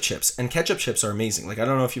ketchup chips, and ketchup chips are amazing. Like, I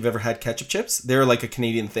don't know if you've ever had ketchup chips. They're like a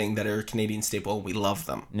Canadian thing that are a Canadian staple. We love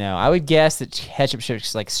them. No, I would guess that ketchup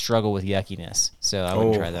chips like struggle with yuckiness, so I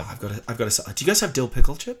wouldn't try them. I've got to. Do you guys have dill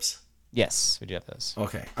pickle chips? Yes, we do have those.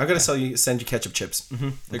 Okay, I've got to send you ketchup chips.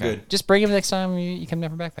 They're good. Just bring them next time you come down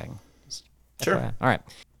for backpacking. Sure. FYI. All right.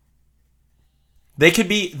 They could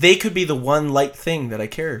be the one light thing that I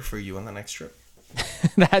carry for you on the next trip.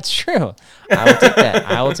 That's true.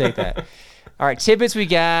 I will take that. All right, tidbits we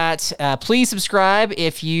got. Please subscribe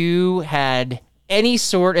if you had any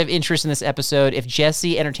sort of interest in this episode. If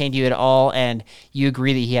Jesse entertained you at all and you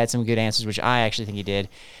agree that he had some good answers, which I actually think he did,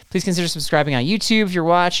 please consider subscribing on YouTube if you're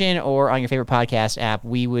watching or on your favorite podcast app.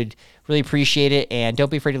 We would really appreciate it. And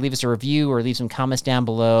don't be afraid to leave us a review or leave some comments down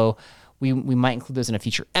below. We might include those in a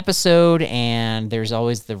future episode. And there's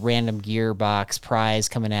always the random Gearbox prize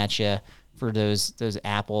coming at you for those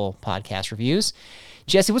Apple podcast reviews.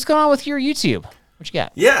 Jesse, what's going on with your YouTube? What you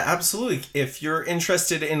got? Yeah, absolutely. If you're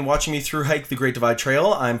interested in watching me through hike the Great Divide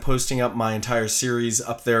Trail, I'm posting up my entire series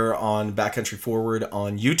up there on Backcountry Forward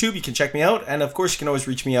on YouTube. You can check me out. And of course, you can always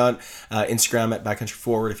reach me out Instagram at Backcountry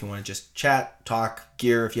Forward if you want to just chat, talk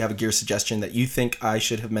gear. If you have a gear suggestion that you think I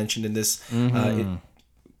should have mentioned in this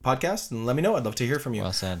podcast, and let me know. I'd love to hear from you.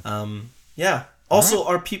 Well said. Yeah. Also,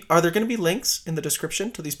 are there going to be links in the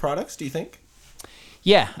description to these products, do you think?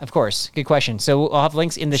 Yeah, of course. Good question. So I'll have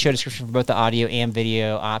links in the show description for both the audio and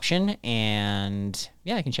video option. And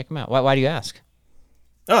yeah, I can check them out. Why do you ask?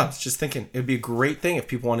 Oh, I was just thinking it would be a great thing if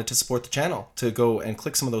people wanted to support the channel to go and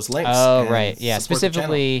click some of those links. Oh, right. Yeah,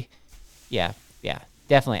 specifically. Yeah,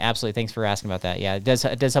 definitely. Absolutely. Thanks for asking about that. Yeah, it does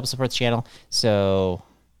help support the channel. So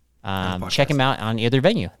check them out on either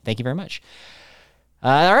venue. Thank you very much.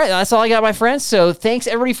 All right, that's all I got, my friends. So thanks,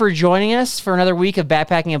 everybody, for joining us for another week of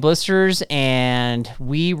Backpacking and Blisters, and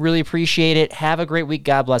we really appreciate it. Have a great week.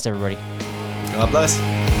 God bless, everybody. God bless.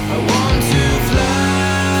 I want to fly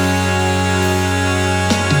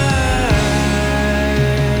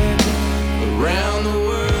around the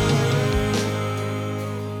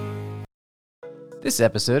world. This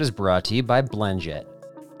episode is brought to you by BlendJet.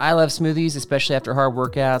 I love smoothies, especially after hard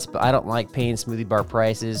workouts, but I don't like paying smoothie bar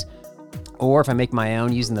prices, or if I make my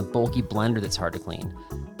own using the bulky blender that's hard to clean.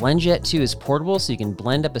 BlendJet 2 is portable, so you can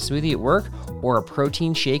blend up a smoothie at work or a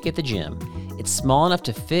protein shake at the gym. It's small enough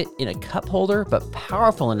to fit in a cup holder, but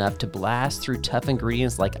powerful enough to blast through tough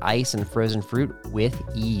ingredients like ice and frozen fruit with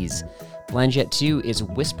ease. BlendJet 2 is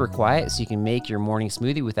whisper quiet, so you can make your morning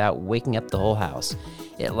smoothie without waking up the whole house.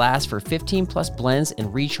 It lasts for 15 plus blends and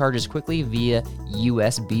recharges quickly via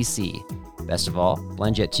USB-C. Best of all,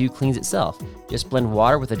 BlendJet 2 cleans itself. Just blend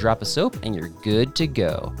water with a drop of soap and you're good to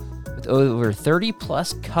go. With over 30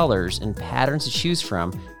 plus colors and patterns to choose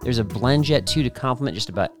from, there's a BlendJet 2 to complement just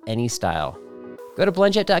about any style. Go to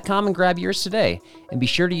blendjet.com and grab yours today. And be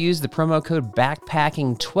sure to use the promo code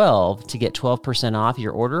BACKPACKING12 to get 12% off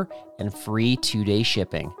your order and free 2-day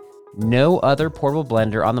shipping. No other portable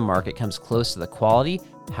blender on the market comes close to the quality,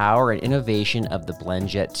 power, and innovation of the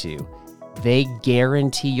BlendJet 2. They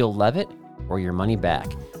guarantee you'll love it or your money back.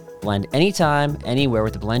 Blend anytime, anywhere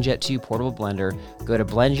with the BlendJet 2 portable blender. Go to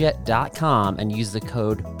blendjet.com and use the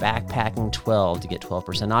code BACKPACKING12 to get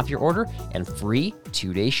 12% off your order and free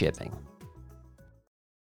 2-day shipping.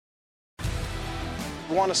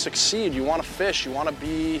 You want to succeed, you want to fish, you want to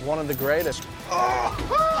be one of the greatest.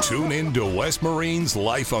 Tune in to West Marine's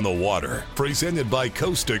Life on the Water, presented by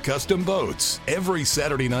Costa Custom Boats, every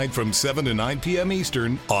Saturday night from 7 to 9 p.m.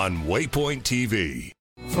 Eastern on Waypoint TV.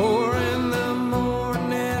 4 in the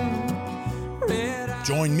morning.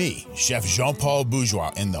 Join me, Chef Jean-Paul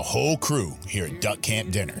Bourgeois, and the whole crew here at Duck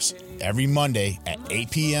Camp Dinners every Monday at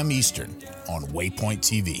 8 p.m. Eastern on Waypoint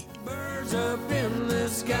TV. Birds up in the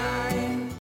sky.